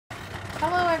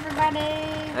everybody!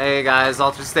 Hey guys,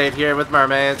 Altered State here with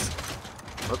Mermaids.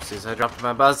 Whoopsies, I dropped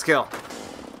my buzzkill.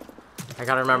 I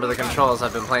gotta remember the controls,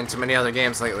 I've been playing too many other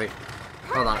games lately.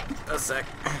 Hold on, a sec.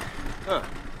 Huh.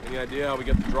 Any idea how we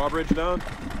get the drawbridge down?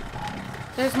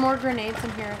 There's more grenades in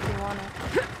here if you want it.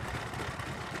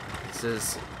 This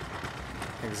is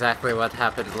exactly what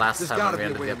happened last time we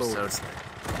ended the episode.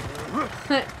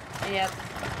 Yep.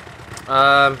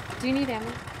 Do you need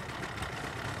ammo?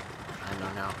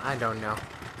 I don't know.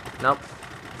 Nope.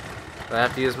 Do I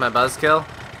have to use my buzzkill?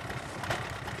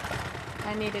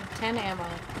 I needed 10 ammo.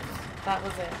 That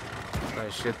was it. So I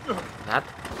shoot that?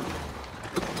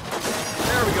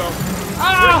 There we go.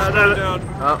 Ah! Down.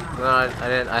 Oh, no, I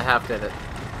didn't. I half did it.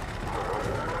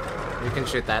 You can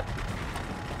shoot that.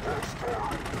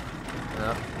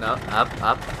 No, no, up.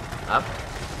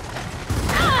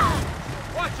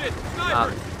 Watch it!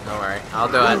 Sniper! Don't worry, I'll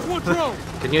do it.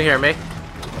 Can you hear me?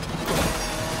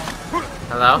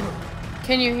 Hello?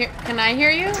 Can I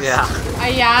hear you? Yeah.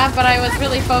 Yeah, but I was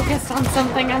really focused on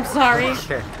something, I'm sorry.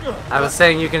 Okay. I was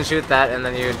saying you can shoot that and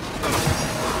then you'd...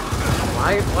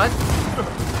 Why? What?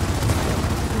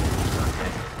 Okay.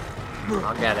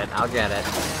 I'll get it.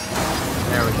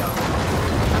 There we go.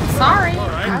 I'm sorry.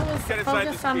 Right. I was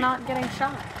focused on not getting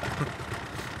shot.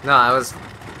 No, I was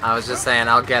just saying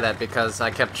I'll get it because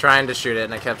I kept trying to shoot it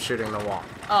and I kept shooting the wall.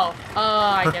 Oh,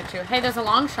 I get you. Hey, there's a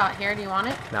long shot here. Do you want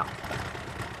it? No.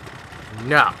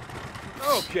 No.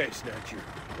 Okay, Snatcher.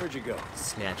 Where'd you go?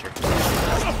 Snatcher.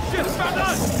 Oh, shit! It's found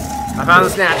us! I found the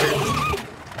snatcher.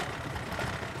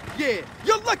 Yeah,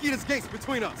 you're lucky this gate's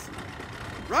between us.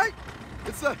 Right?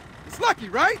 It's lucky,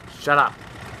 right? Shut up,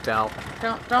 Del.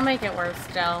 Don't make it worse,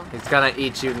 Del. He's gonna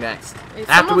eat you next.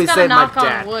 After we save my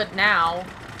dad. On wood now.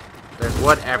 There's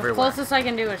wood everywhere. The closest I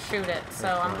can do is shoot it,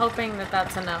 so I'm hoping that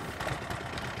that's enough.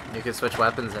 You can switch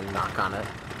weapons and knock on it.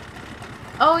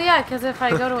 Oh yeah, because if I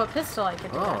go to a pistol, I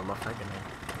can do Oh, that. I'm a fucking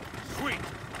Sweet.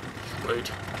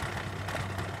 Sweet.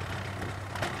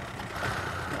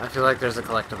 I feel like there's a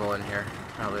collectible in here.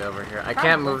 Probably over here. I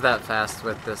can't move that fast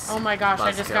with this. Oh my gosh,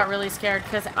 I just buzzkill. got really scared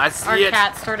because our it.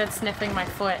 cat started sniffing my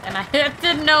foot and I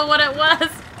didn't know what it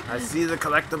was. I see the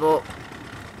collectible,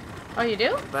 Oh, you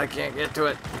do? but I can't get to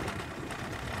it.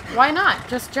 Why not?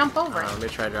 Just jump over it. Let me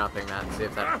try dropping that and see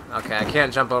if that... Okay, I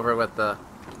can't jump over with the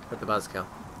buzzkill.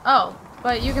 Oh,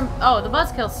 but you can... Oh, the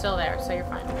buzzkill's still there, so you're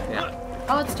fine. Yeah.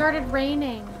 Oh, it started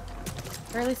raining.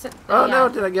 Or at least it... Oh yeah. no,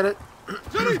 did I get it?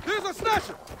 Jenny, there's a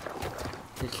snatcher!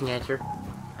 You snatcher?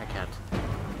 I can't.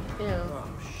 Ew. Oh,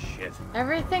 shit.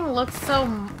 Everything looks so,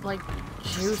 like,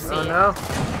 juicy. Oh no.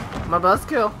 My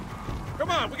buzzkill. Come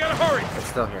on, we gotta hurry! It's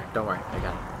still here. Don't worry, I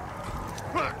got it.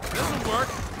 This'll work.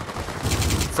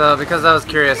 So, because I was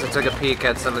curious, I took a peek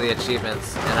at some of the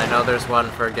achievements, and I know there's one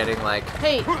for getting, like,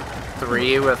 Hey,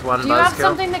 3 with 1 buzzkill. do you have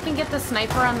something that can get the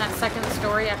sniper on that second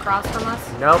story across from us?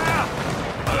 Nope.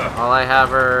 All I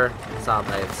have are saw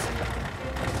blades.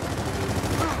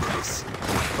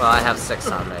 Well, I have 6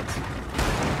 saw blades.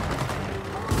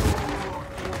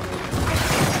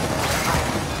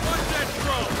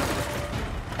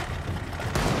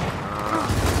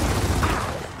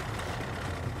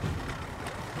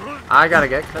 I gotta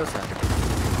get closer.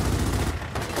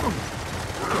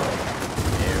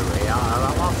 Here we are,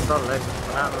 I want to live.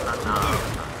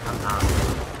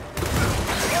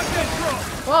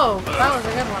 Whoa, that was a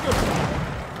good one.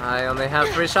 I only have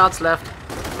 3 shots left.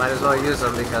 Might as well use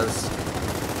them because...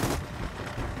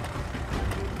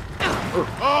 Ooh.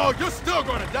 Oh, you're still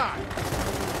gonna die!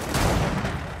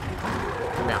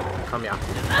 Come here.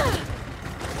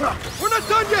 We're not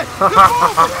done yet!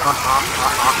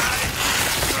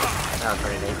 That was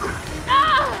pretty neat.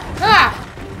 Ah!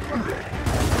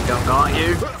 Don't got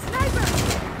you.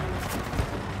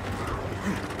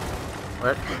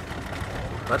 What?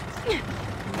 What?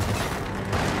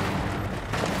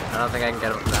 I don't think I can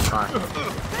get him that far. I'm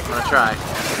gonna try.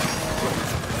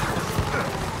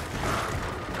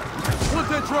 One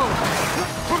dead drone!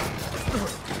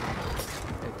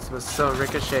 It was so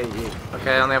ricochet-y.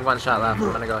 Okay, I only have 1 shot left.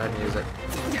 I'm gonna go ahead and use it.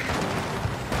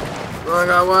 I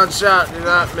got 1 shot. Do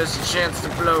not miss a chance to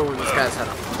blow this guy's head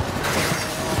off.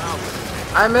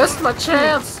 I missed my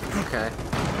chance. Okay.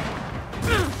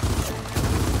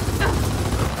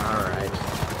 Alright.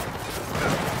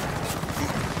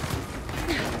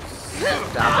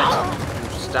 Stop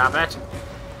it. Stop it.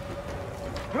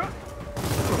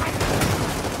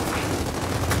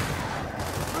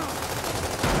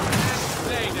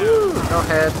 Woo, go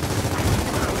ahead.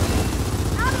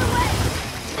 Out of the way!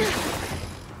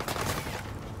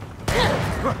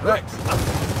 Thanks.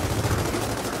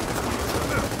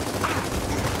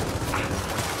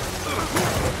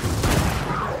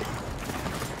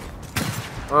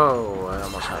 Oh, I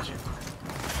almost shot you.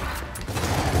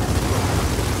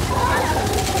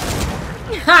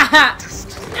 Haha!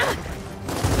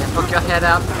 Poke your head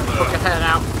out. Poke your head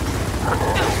out.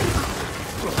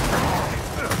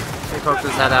 He poked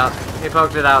his head out. He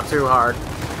poked it out too hard.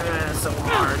 So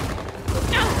hard.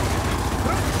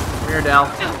 Come here, Del.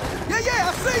 Yeah,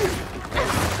 I see you.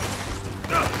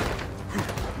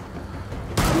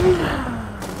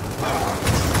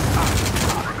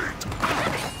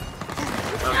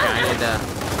 Okay, I need to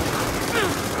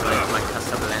like my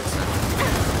custom lens.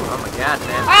 Oh my god,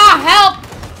 man. Ah, help!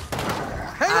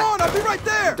 Hang on, I'll be right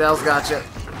there. Del's got you.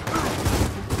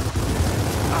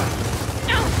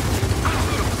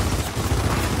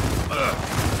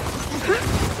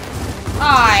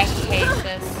 Oh, I hate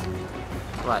this.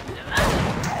 What?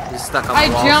 You stuck on the I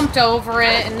walls? jumped over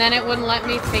it, and then it wouldn't let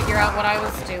me figure out what I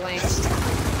was doing.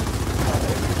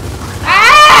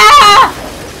 Ah!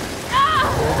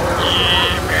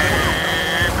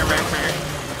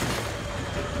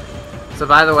 So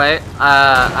by the way,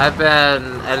 I've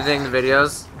been editing the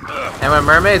videos, and when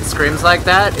Mermaid screams like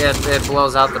that, it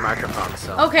blows out the microphone,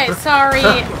 so... Okay, sorry.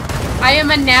 I am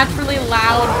a naturally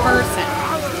loud person.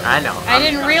 I know. I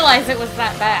didn't realize it was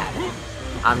that bad.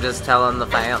 I'm just telling the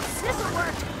fans.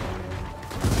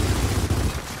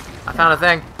 I found a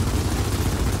thing.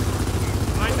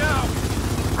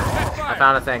 I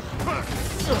found a thing.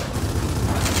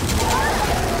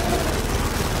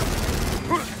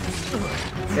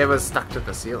 It was stuck to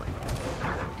the ceiling.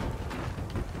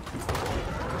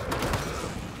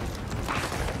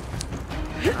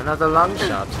 Another long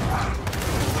shot.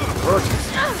 Oh, jeez.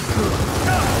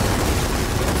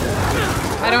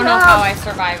 I don't know how I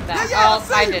survived that. Oh,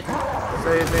 I did.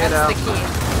 Save me now. That's the key.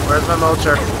 Where's my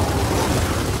mulcher?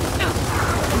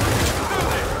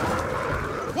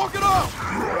 Walk it off.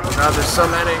 God, there's so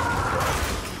many.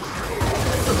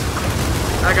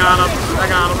 I got them. I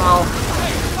got them all.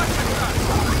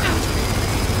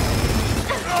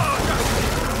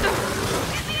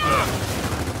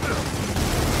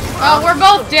 Oh, we're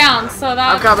both down, so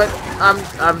that... I'm coming.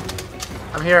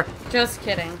 I'm here. Just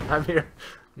kidding. I'm here.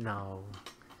 No.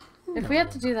 If we have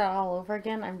to do that all over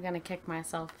again, I'm gonna kick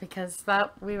myself because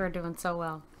we were doing so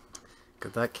well.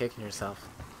 Good luck kicking yourself.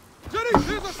 Jenny,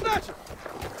 here's a snatcher.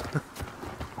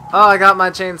 Oh, I got my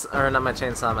chainsaw, or not my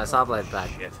chainsaw, my saw blade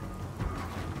back.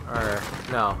 Or,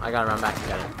 no, I gotta run back and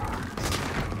get it.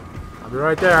 I'll be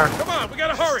right there. Come on, we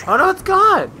gotta hurry. Oh no, it's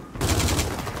gone!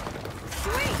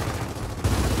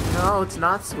 No, it's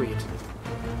not sweet.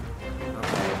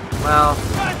 Okay, well,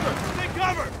 Sniper, take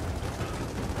cover.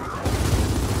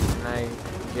 can I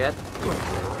get? No.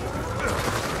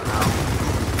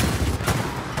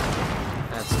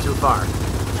 That's too far.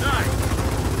 Nice.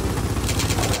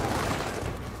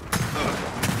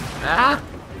 Ah!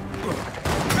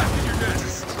 Back in your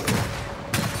nest.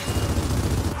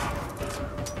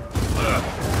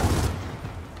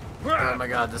 Oh my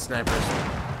god, the sniper's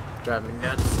driving me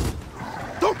nuts.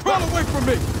 Don't crawl away from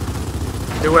me.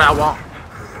 Do what I want.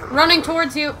 Running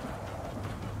towards you.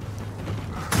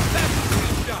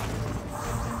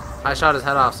 I shot his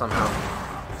head off somehow.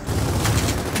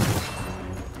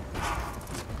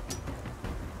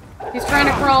 He's trying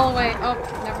to crawl away. Oh,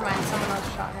 never mind. Someone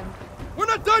else shot him. We're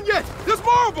not done yet. There's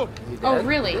more of them. Is he dead? Oh,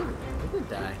 really? He did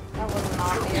die. That wasn't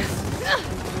obvious.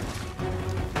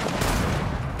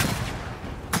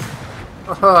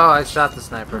 Oh, I shot the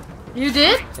sniper. You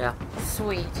did? Yeah.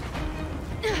 Sweet.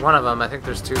 One of them. I think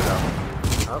there's two though.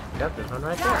 Oh, yep, there's one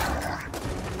right there.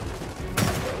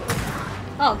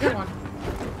 Oh, good one.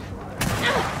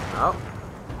 Oh.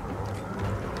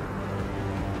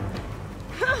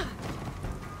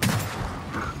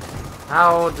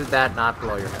 How did that not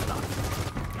blow your head off?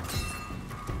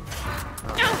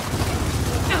 Oh.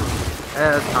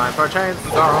 It's time for a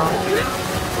chainsaw.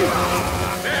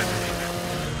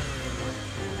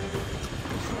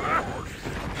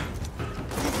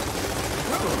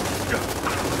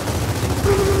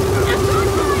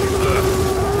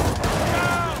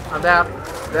 I'm down.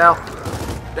 Del.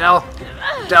 Del.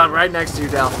 Down right next to you,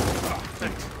 Del.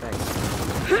 Thanks.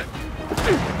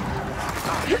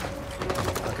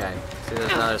 Okay. See,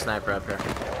 there's another sniper up here.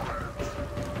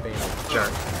 Being a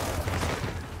jerk.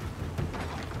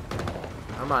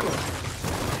 Come on.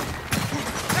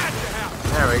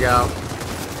 There we go.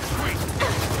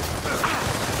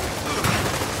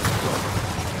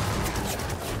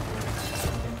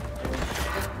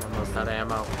 Almost out of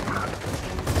ammo.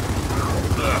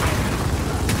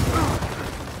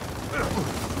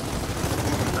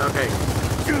 Okay.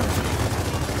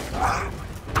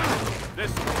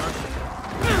 This one.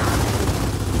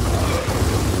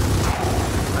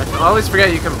 I always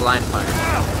forget you can blind fire.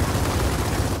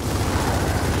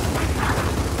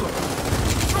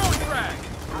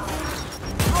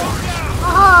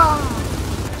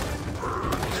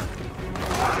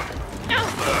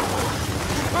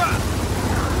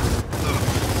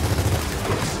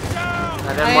 That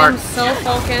I didn't am work. so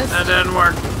focused That didn't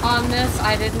work. on this,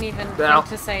 I didn't even Down.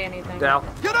 think to say anything. Down.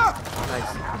 Get up!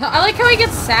 Thanks. I like how he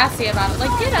gets sassy about it. Like,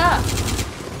 get up.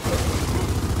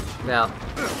 Down.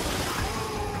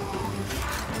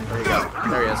 There you go.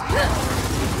 There he is.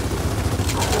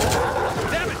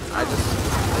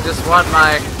 I just want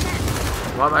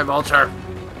my vulture.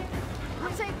 I'll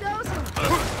take those.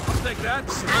 I'll take that.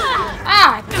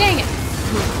 Ah, dang it.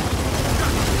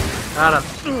 Got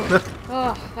him.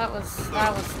 Oh, that was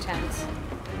tense.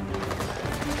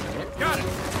 Got it.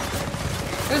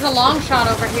 There's a long shot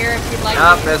over here if you'd like.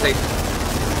 Ah, busy.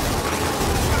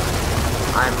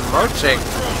 I'm moaching.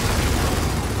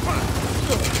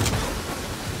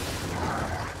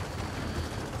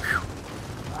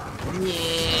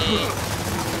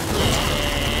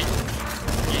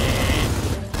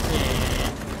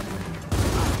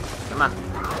 Come on.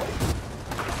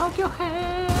 Poke your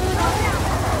head.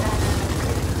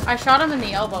 I shot him in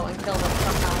the elbow and killed him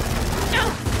somehow.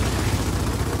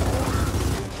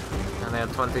 And they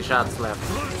have 20 shots left.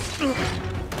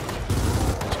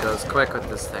 Which goes quick with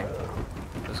this thing.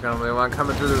 There's gonna be one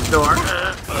coming through this door.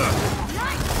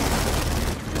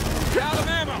 Out of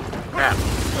ammo. Crap.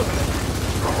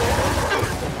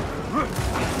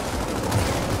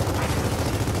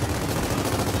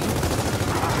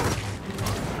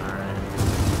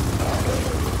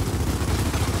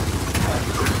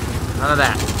 None of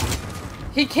that.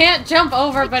 He can't jump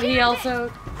over, but he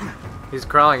also... He's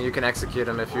crawling. You can execute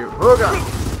him if you... Oh god!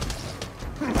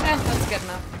 that's good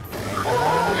enough.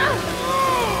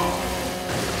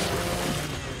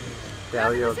 Yeah,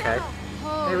 are you okay?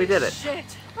 Hey, we did it. Shit.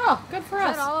 Oh, good for Is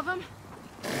us. that all of them?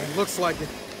 It looks like it.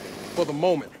 For the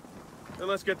moment. Then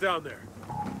let's get down there.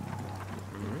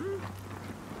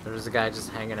 There's a guy just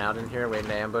hanging out in here waiting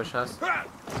to ambush us.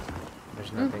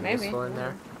 There's nothing maybe. useful in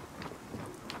there.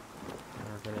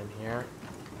 Nothing in here.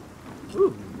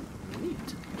 Ooh, neat.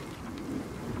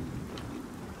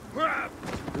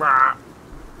 I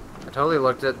totally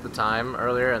looked at the time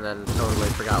earlier and then totally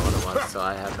forgot what it was, so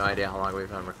I have no idea how long we've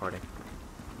been recording.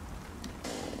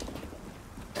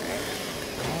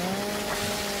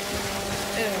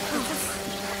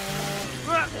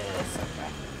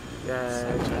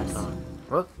 Yay, chainsaw.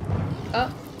 Whoop.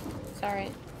 Oh,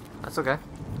 sorry. That's okay.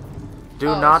 Do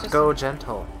Oh, it's not just- go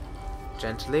gentle.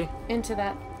 Gently? Into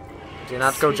that. Do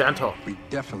not go gentle. We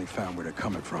definitely found where they're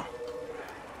coming from.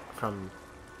 From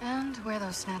And where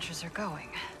those snatchers are going.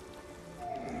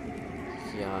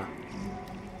 yeah.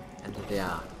 And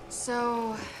yeah.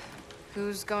 So,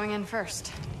 who's going in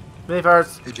first? Me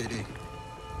first. Hey, JD.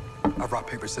 I've rock,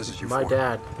 paper, scissors you My for.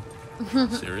 dad.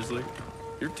 Seriously?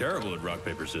 You're terrible at rock,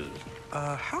 paper, scissors.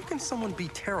 How can someone be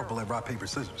terrible at rock, paper,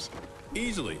 scissors?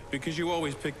 Easily, because you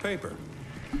always pick paper.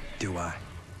 Do I?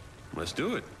 Let's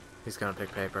do it. He's gonna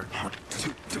pick paper. 1,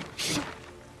 2, 3.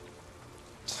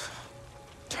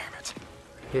 Damn it.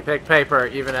 He picked paper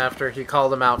even after he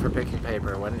called him out for picking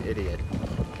paper. What an idiot.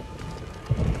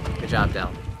 Good job, Del.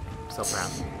 I'm so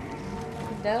proud.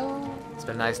 No. It's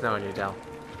been nice knowing you, Del.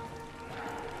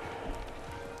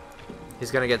 He's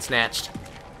gonna get snatched.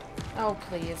 Oh,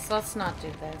 please. Let's not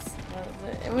do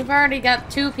this. We've already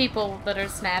got 2 people that are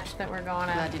snatched that we're going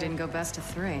Glad after. you didn't go best of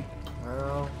 3.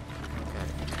 Well,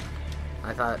 okay.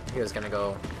 I thought he was gonna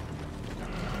go...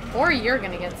 Or you're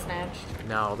gonna get snatched.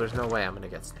 No, there's no way I'm gonna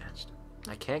get snatched.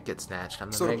 I can't get snatched. I'm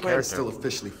the So the main plan is character. still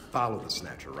officially follow the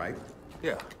snatcher, right?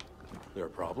 Yeah. There a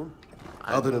problem?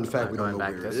 Other than the fact I'm we don't going know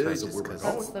back where it this way is or just where we're 'cause-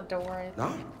 That's going. the door.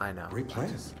 No? I know. Great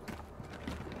plan.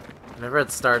 Whenever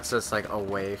it starts us like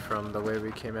away from the way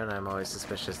we came in, I'm always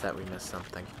suspicious that we missed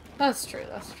something. That's true,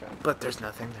 that's true. But there's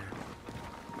nothing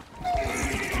there.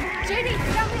 JD,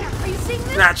 down there. Are you seeing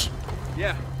this? Snatch!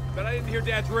 Yeah, but I didn't hear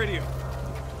Dad's radio.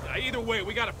 Either way,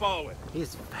 we gotta follow it.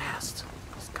 He's fast.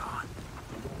 He's gone.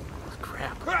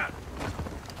 Crap.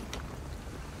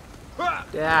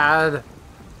 Dad!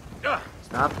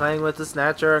 Stop playing with the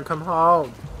snatcher and come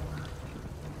home.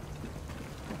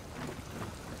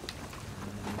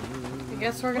 I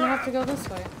guess we're gonna have to go this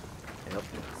way. Yep,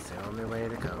 it's the only way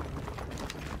to go.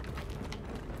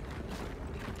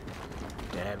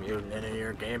 Damn you,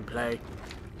 linear gameplay.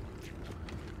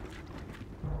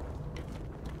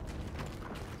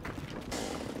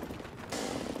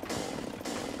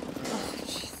 Oh,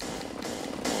 jeez.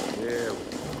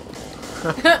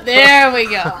 Yeah. There we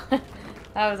go.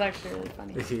 That was actually really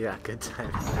funny. Yeah, good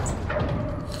times.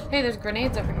 Hey, there's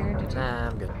grenades over here. Did you? Nah,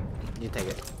 I'm good. You take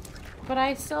it. But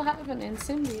I still have an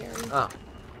incendiary. Oh.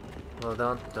 Well,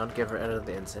 don't give rid of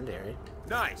the incendiary.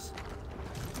 Nice.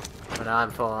 But now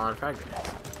I'm full on frag grenades.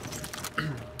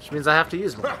 Which means I have to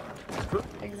use more.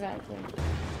 Exactly.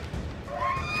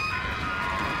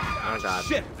 Oh god.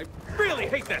 Shit! I really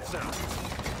hate that sound.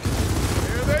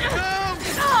 Here they come!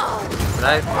 Did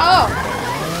I? Oh!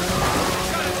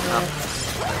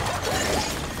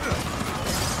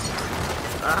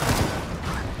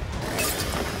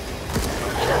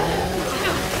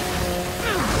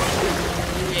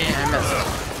 Yeah, I missed.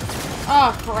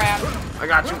 Oh, crap. I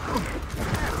got you.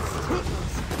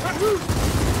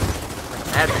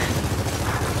 Head.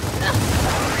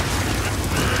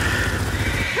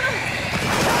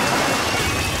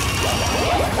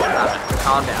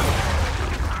 Calm down.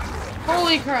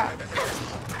 Holy crap.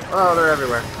 Oh, they're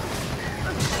everywhere.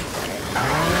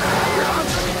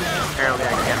 Apparently I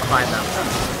can't find them.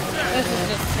 This is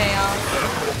just chaos.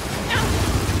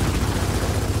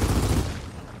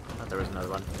 I thought there was another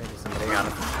one. Maybe somebody got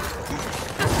him.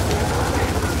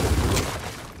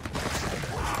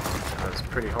 That was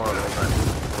pretty horrible, but...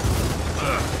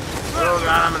 Oh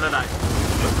god, I'm gonna die.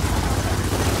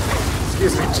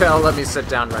 Excuse me, Jill, let me sit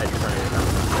down right in front of you.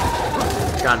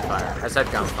 Gunfire. I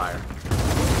said gunfire.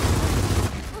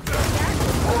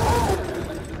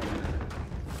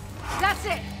 That's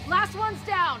it. Last one's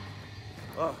down.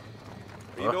 Oh.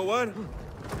 You know what? In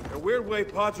a weird way,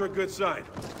 pods are a good sign.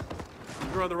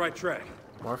 You're on the right track.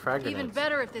 More frag Even grenades.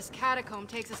 better if this catacomb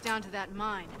takes us down to that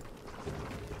mine.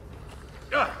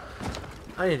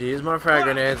 I need to use more frag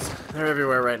grenades. They're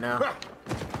everywhere right now.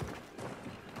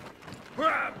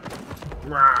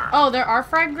 Oh, there are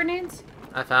frag grenades?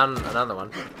 I found another one,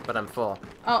 but I'm full.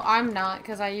 Oh, I'm not,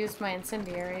 because I used my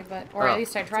incendiary, but... Or Oh. at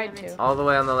least I tried to. All the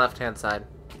way on the left-hand side.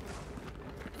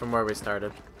 From where we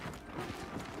started.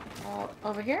 Oh,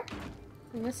 over here?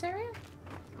 In this area?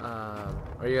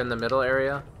 Are you in the middle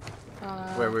area?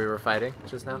 Where we were fighting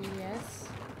just now? Yes.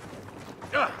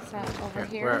 Is that over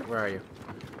here? Where are you?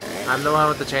 I'm the one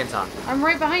with the chainsaw. I'm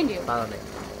right behind you. Follow me.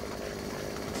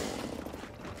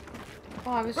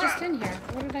 Oh, I was just in here.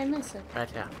 Where did I miss it? Right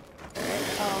here.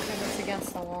 Oh, because it's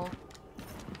against the wall.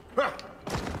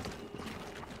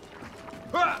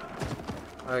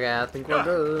 Okay, I think we're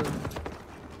good.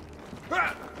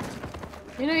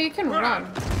 You know, you can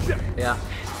run. Yeah.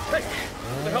 Hey,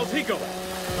 where the hell's he going?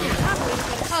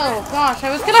 Oh, gosh,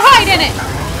 I was gonna hide in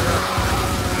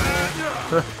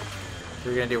it!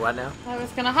 You're gonna do what now? I was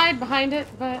gonna hide behind it,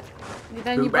 but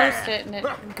then you burst it and it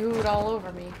gooed all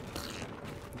over me.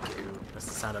 Goo. That's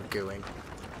the sound of gooing.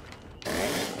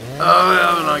 Oh,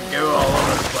 I'm gonna goo all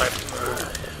over the place.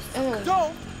 Ugh.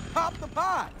 Don't pop the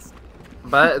pods.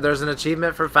 But there's an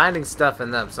achievement for finding stuff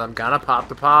in them, so I'm gonna pop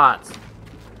the pods.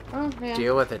 Oh, yeah.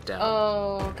 Deal with it, Dell.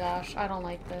 Oh, gosh, I don't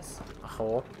like this. A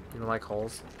hole? You don't like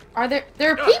holes? Are there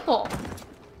are people?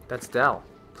 That's Dell.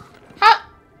 How?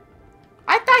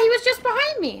 I thought he was just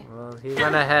behind me. Well, he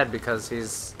went ahead because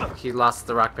he lost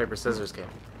the rock paper scissors game.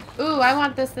 Ooh, I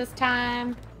want this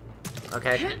time.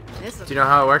 Okay. Do you know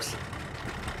how it works?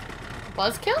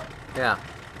 Buzzkill? Yeah.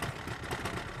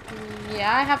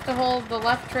 Yeah, I have to hold the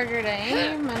left trigger to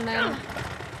aim and then...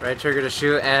 Right trigger to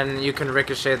shoot, and you can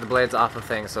ricochet the blades off of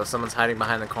things. So if someone's hiding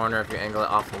behind the corner, if you angle it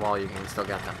off the wall, you can still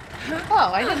get them.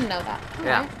 Oh, I didn't know that.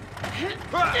 Yeah.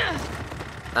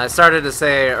 I started to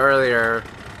say earlier,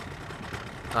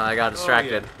 I got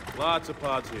distracted. Oh, yeah. Lots of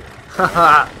pods here.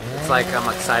 It's like I'm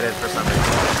excited for something.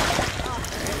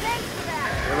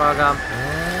 You're welcome.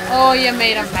 Oh, you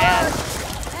made him mad.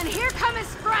 And here come his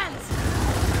friends.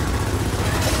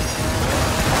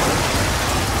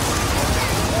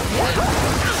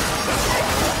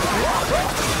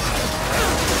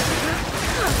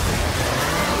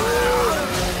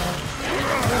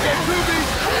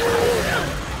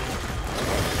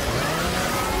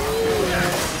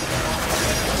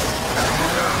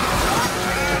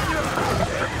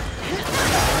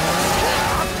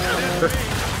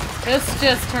 This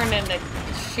just turned into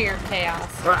sheer chaos.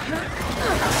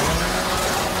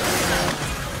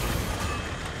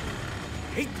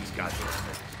 Hate these guys.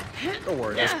 Don't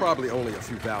worry, there's probably only a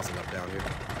few thousand up down here.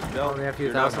 Only a few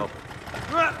You're not thousand.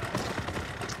 helping.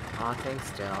 Aw,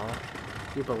 thanks, Dell.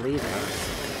 You believe in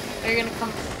us. They're gonna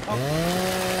come... Oh.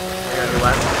 You're gonna do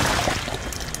what?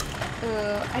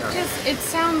 It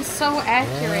sounds so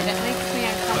accurate, it makes me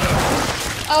uncomfortable.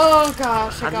 Oh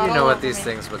gosh, How do you know what these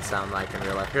things would sound like in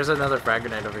real life? Here's another frag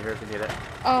grenade over here if you need it.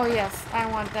 Oh yes, I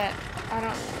want that. I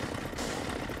don't...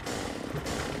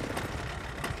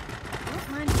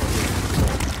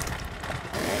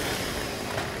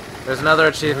 There's another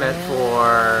achievement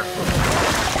for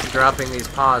dropping these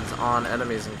pods on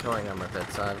enemies and killing them with it.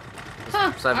 So I've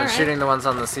been alright. shooting the ones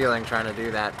on the ceiling trying to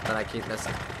do that, but I keep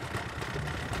missing.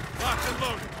 Locked and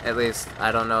loaded. At least,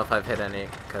 I don't know if I've hit any,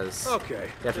 because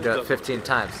Okay. you have to do it 15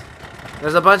 times.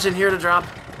 There's a bunch in here to drop.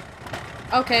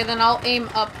 Okay, then I'll aim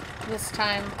up this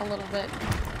time a little bit.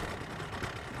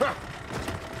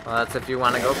 Well, that's if you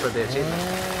want to go for the achievement.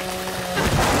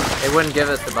 It wouldn't give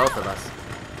it to both of us.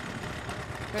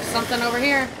 There's something over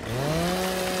here.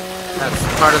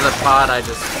 That's part of the pod I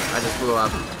just blew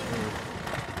up.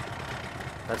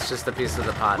 That's just a piece of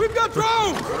the pod. We've got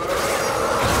drones!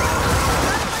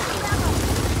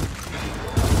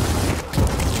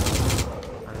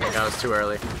 I think I was too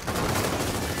early.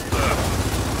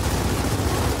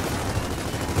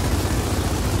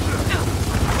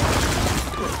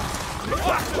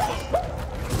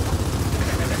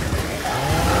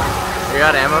 You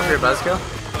got ammo for your buzzkill?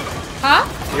 Huh?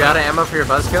 You got ammo for your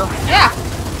buzzkill? Yeah.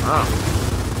 Oh.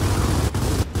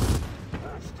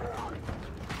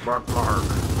 Bark, bark.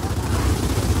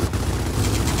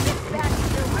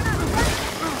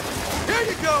 Here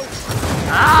you go!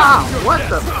 Ah! What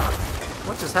the?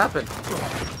 What just happened?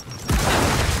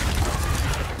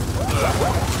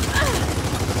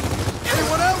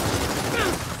 Anyone else?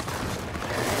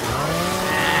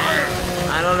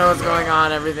 I don't know what's going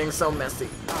on. Everything's so messy.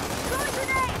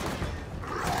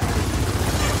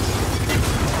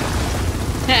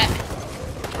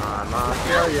 I'ma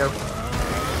kill you.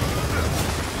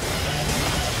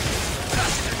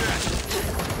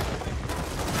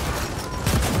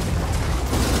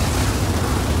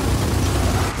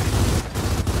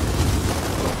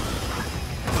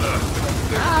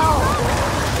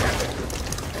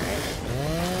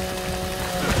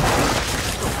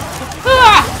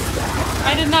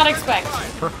 I did not expect.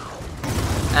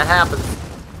 That happens.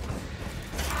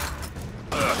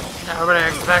 Nobody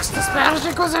expects the Spanish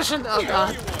Inquisition. Oh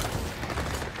God.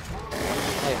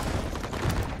 Hey.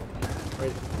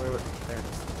 Wait, there.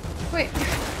 Wait.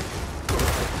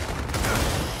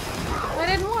 I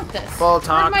didn't want this. Full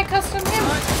talk. Where'd my custom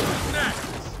hammer?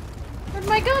 Where'd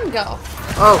my gun go?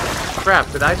 Oh, crap.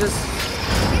 Did I just...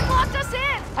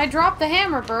 I dropped the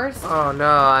hammer burst. Oh no,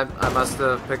 I must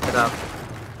have picked it up.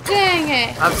 Dang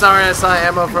it. I'm sorry I saw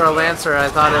ammo for a Lancer. I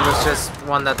thought it was just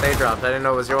one that they dropped. I didn't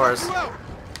know it was yours.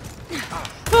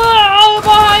 Oh,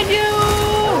 behind you!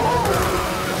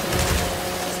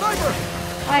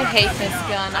 I hate this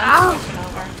gun. I'm switching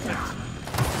over.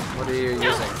 What are you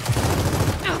using?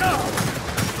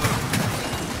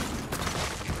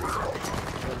 I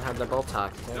didn't have the bolt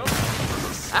talk.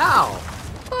 Ow!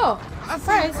 Oh,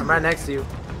 surprise. I'm right next to you.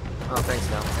 Oh, thanks,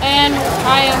 no. And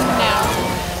I am now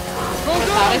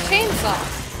without a chainsaw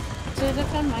to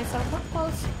defend myself up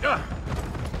close. I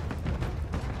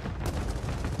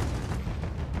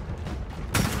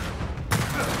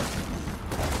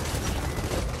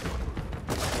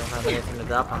don't have anything to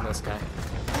drop on this guy.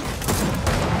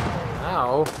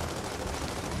 Ow.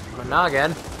 My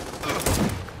noggin.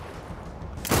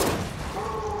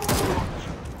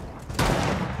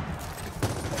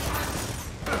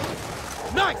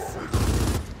 Nice!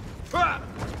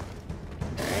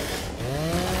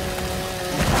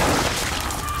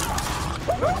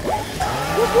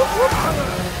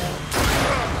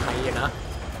 Hyena.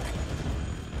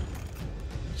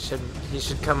 He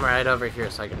should come right over here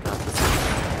so I can drop this.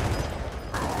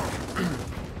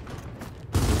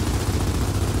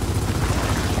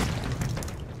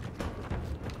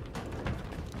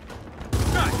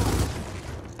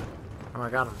 Oh, I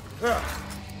got him.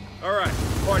 All right,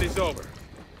 party's over.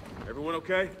 Everyone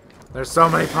okay? There's so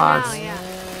many pods. Oh, yeah.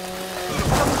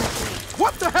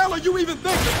 What the hell are you even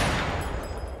thinking?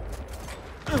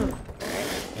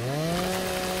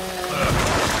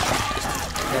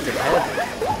 Get your head.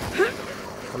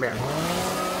 Come here.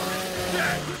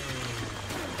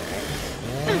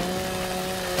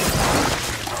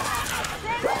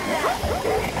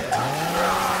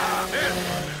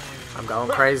 I'm going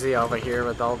crazy over here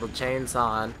with all the chains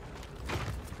on.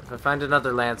 If I find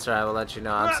another Lancer, I will let you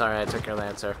know. I'm sorry I took your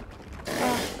Lancer.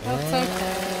 That's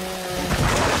okay.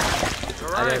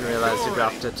 I didn't realize you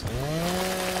dropped it.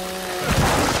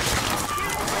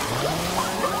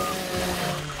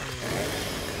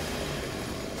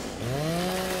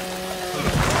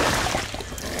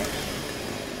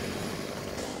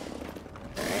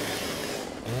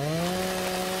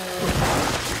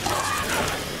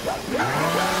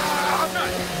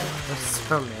 There's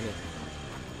so many.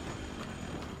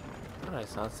 I thought I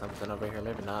saw something over here,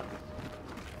 maybe not.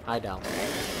 Hi, Del.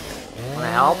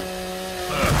 Wanna help?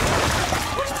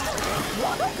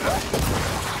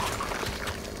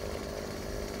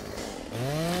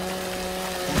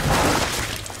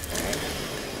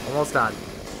 Almost done.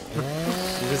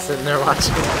 She's just sitting there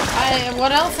watching.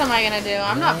 What else am I gonna do?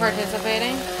 I'm not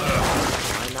participating.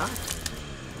 Why not?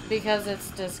 Because it's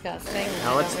disgusting.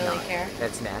 No, I it's don't really not. care.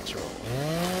 It's natural.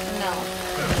 No.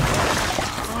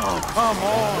 Oh, come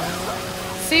on!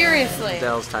 Seriously.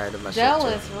 Dell's tired of my shit Dell too.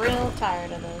 is real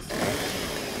tired of this.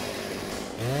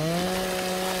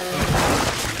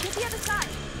 Get the other side.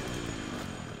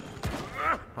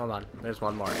 Hold on, there's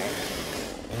one more.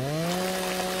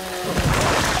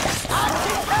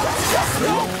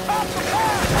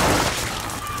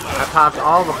 I popped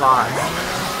all the pods.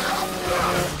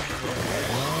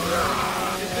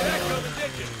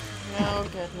 Oh,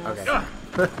 goodness.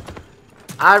 Okay.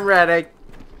 I'm ready.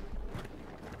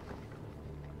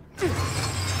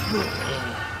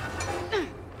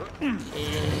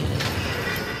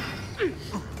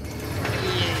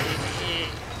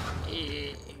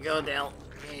 Go down.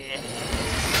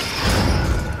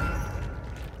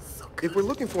 If we're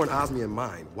looking for an Osmian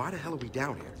mine, why the hell are we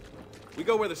down here? We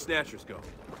go where the snatchers go.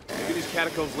 Maybe these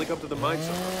catacombs link up to the mine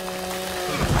somehow.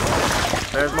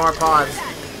 There's more pods.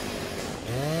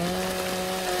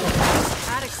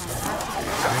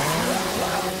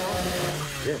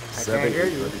 Yeah, can't 7, hear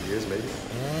 8, you. 11 years maybe.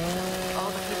 All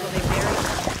the people they buried.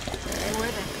 Who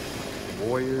were they?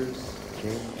 Warriors,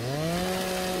 kings,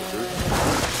 wizards.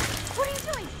 What are you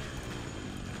doing?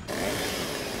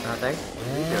 Nothing. What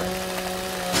are you doing?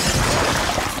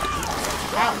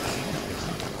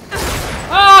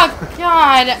 Oh,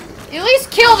 God. At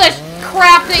least kill this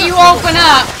crap that you open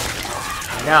up.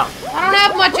 No. I don't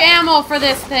have much ammo for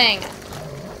this thing.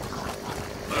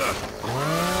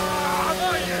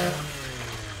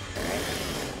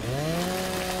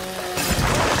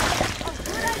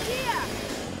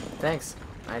 Thanks.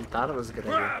 I thought it was a good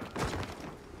idea.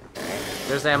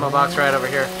 There's the ammo box right over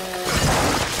here.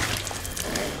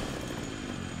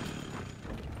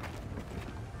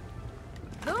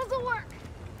 This'll work.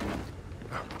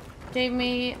 Gave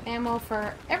me ammo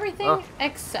for everything Oh.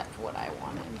 except what I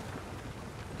wanted.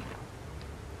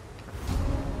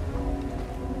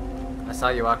 I saw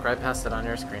you walk right past it on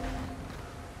your screen.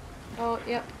 Oh,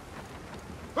 yep.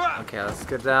 Okay, let's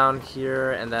go down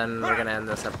here, and then we're gonna end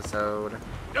this episode.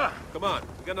 Come on,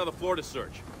 we got another floor to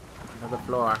search. Another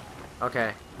floor.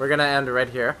 Okay, we're gonna end right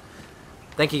here.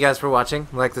 Thank you guys for watching.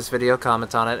 Like this video,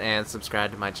 comment on it, and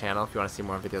subscribe to my channel if you want to see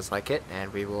more videos like it.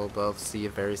 And we will both see you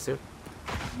very soon.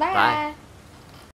 Bye. Bye.